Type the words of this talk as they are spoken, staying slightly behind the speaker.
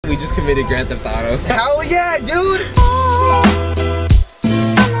we just committed Grand Theft Auto. Hell yeah, dude!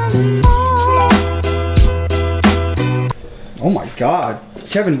 Oh my god.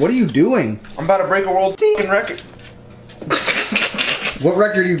 Kevin, what are you doing? I'm about to break a world record. What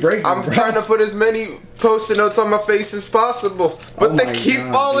record are you breaking, I'm trying to put as many post-it notes on my face as possible, but they keep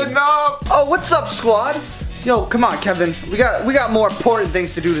falling off. Oh, what's up, squad? Yo, come on, Kevin. We got more important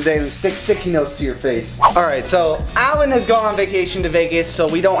things to do today than stick sticky notes to your face. All right, so Alan has gone on vacation to Vegas, so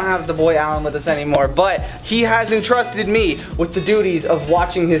we don't have the boy Alan with us anymore, but he has entrusted me with the duties of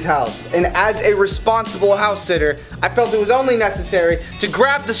watching his house. And as a responsible house sitter, I felt it was only necessary to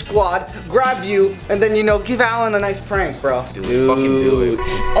grab the squad, grab you, and then, you know, give Alan a nice prank, bro. Dude, let's fucking do it.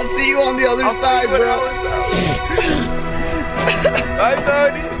 I'll see you on the other side, bro. Bye,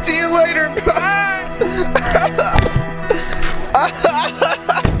 Tony. See you later. Bye.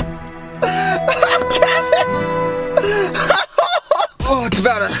 Oh, it's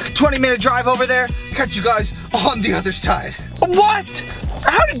about a 20-minute drive over there. Catch you guys on the other side. What?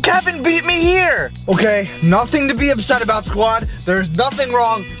 How did Kevin beat me here? Okay, nothing to be upset about, squad. There's nothing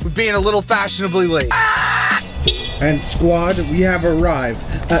wrong with being a little fashionably late. And squad, we have arrived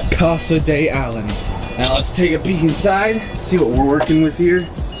at Casa de Allen. Now let's take a peek inside, see what we're working with here.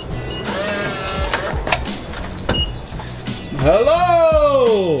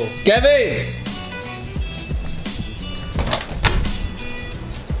 Hello! Kevin!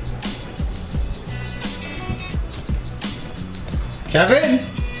 Kevin?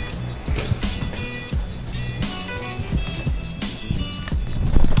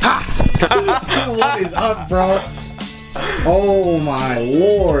 What is up, bro? Oh my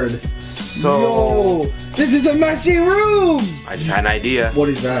lord. So, yo, this is a messy room! I just had an idea. What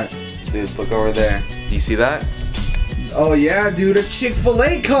is that? Dude, look over there. Do you see that? Oh yeah, dude, a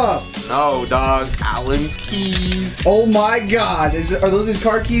Chick-fil-A cup! No, dog. Alan's keys. Oh my god, are those his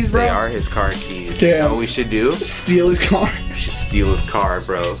car keys, bro? They are his car keys. Damn. You know what we should do? Steal his car. We should steal his car,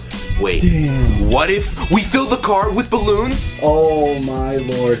 bro. Wait. Damn. What if we fill the car with balloons? Oh my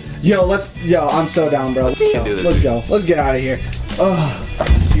lord. Yo, I'm so down, bro. Yo, do this. let's go. Let's get out of here. Ugh.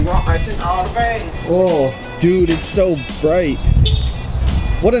 You want icing all the way? Oh, dude, it's so bright.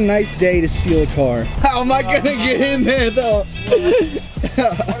 What a nice day to steal a car. How am I gonna get in there, though? What are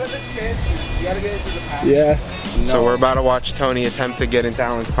the chances? You gotta get into the passenger. Yeah. So we're about to watch Tony attempt to get into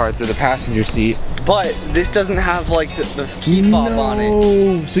Alan's car through the passenger seat. But this doesn't have like the key fob on it.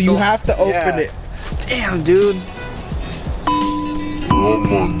 No, so you have to open yeah. it. Damn, dude.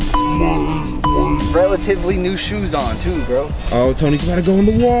 Relatively new shoes on too, bro. Oh, Tony's about to go in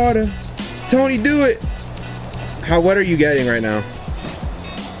the water. Tony, do it. How wet are you getting right now?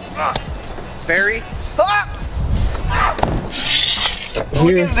 Very.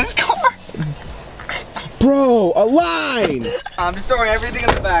 Look at this car. Bro, a line. I'm just throwing everything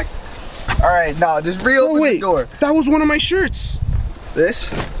in the back. All right, no, just reopen the door. That was one of my shirts.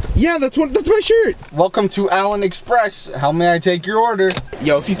 This? Yeah, that's my shirt. Welcome to Allen Express. How may I take your order?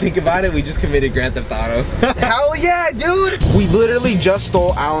 Yo, if you think about it, we just committed Grand Theft Auto. Hell yeah, dude! We literally just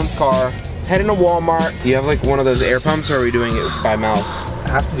stole Alan's car, heading to Walmart. Do you have like one of those air pumps, or are we doing it by mouth? I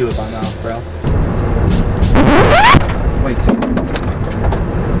have to do it by mouth, bro. Wait.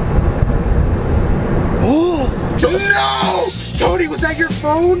 Oh no! Tony, was that your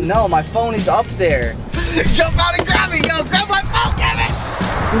phone? No, my phone is up there. Jump out and grab it, yo! Grab my phone, damn it!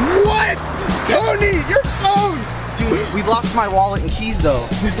 What? Tony, your phone! Dude, we lost my wallet and keys though.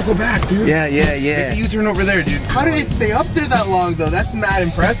 We have to go back, dude. Yeah. Maybe you turn over there, dude. How did it stay up there that long, though? That's mad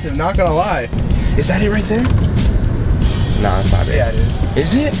impressive, not gonna lie. Is that it right there? No, that's not it. Yeah, it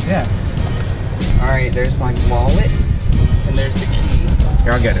is. Is it? Yeah. All right, there's my wallet, and there's the key.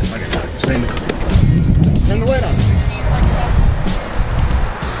 Here, I'll get it. Stay in the car. Turn the light on.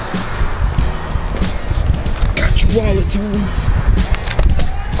 Got your wallet, Tones.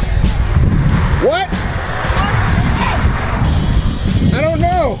 What? I don't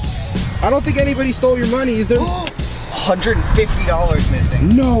know. I don't think anybody stole your money. Is there? $150 missing.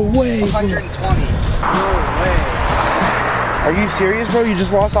 No way. 120. No way. Are you serious, bro? You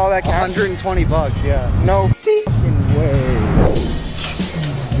just lost all that cash? 120 bucks, yeah. No fucking way.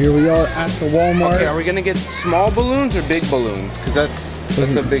 Here we are at the Walmart. Okay, are we gonna get small balloons or big balloons? Because that's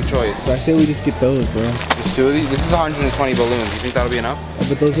a big choice. I say we just get those, bro. Just two of these? This is 120 balloons. You think that'll be enough?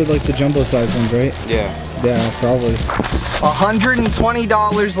 But those are like the jumbo size ones, right? Yeah. Yeah, probably.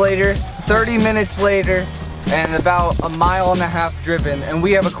 $120 later, 30 minutes later, and about a mile and a half driven, and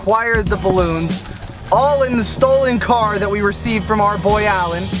we have acquired the balloons, all in the stolen car that we received from our boy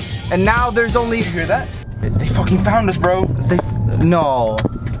Alan. And now there's only. You hear that? They fucking found us, bro. No.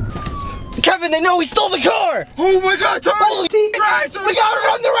 Kevin, they know we stole the car! Oh my god, Tony! We gotta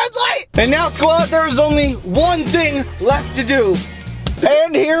run the red And now, squad, there is only one thing left to do.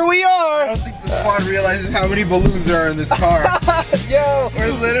 And here we I are. don't think the squad realizes how many balloons there are in this car. Yo.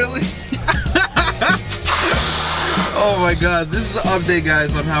 We're literally... Oh my god, this is the update,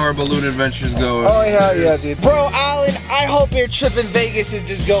 guys, on how our balloon adventures go. Oh, yeah, dude. Bro, Alan, I hope your trip in Vegas is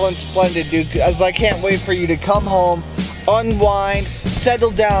just going splendid, dude. As I can't wait for you to come home, unwind, settle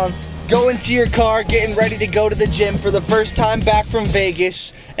down, go into your car, getting ready to go to the gym for the first time back from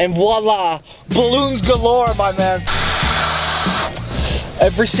Vegas, and voila, balloons galore, my man.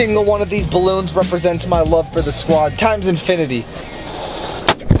 Every single one of these balloons represents my love for the squad, times infinity.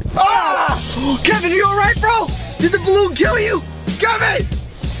 Ah! Kevin, are you alright, bro? Did the balloon kill you? Kevin!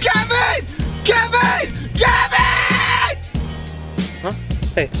 Kevin! Kevin! Kevin! Huh?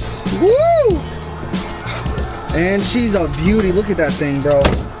 Hey. Woo! And she's a beauty. Look at that thing, bro.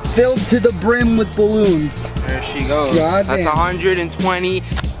 Filled to the brim with balloons. There she goes. God That's damn. 120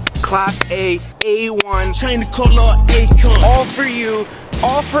 Class A, A1. Trying to call her Akon. All for you,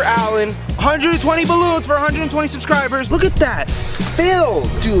 all for Alan. 120 balloons for 120 subscribers. Look at that. Filled.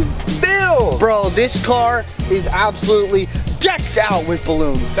 Dude, filled. Bro, this car is absolutely decked out with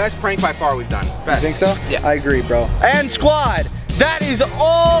balloons. Best prank by far we've done. Best. Think so? Yeah. I agree, bro. And squad, that is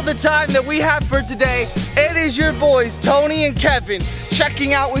all the time that we have for today. It is your boys, Tony and Kevin,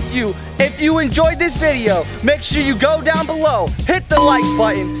 checking out with you. If you enjoyed this video, make sure you go down below, hit the like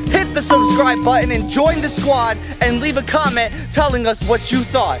button, hit the subscribe button, and join the squad, and leave a comment telling us what you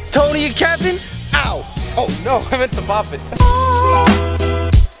thought. Tony and Kevin, out. Oh no, I meant to pop it.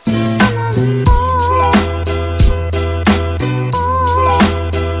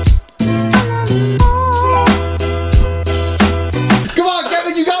 Come on,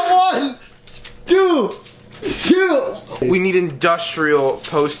 Kevin, you got 1, 2, 2. We need industrial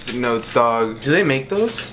post-it notes, dog. Do they make those?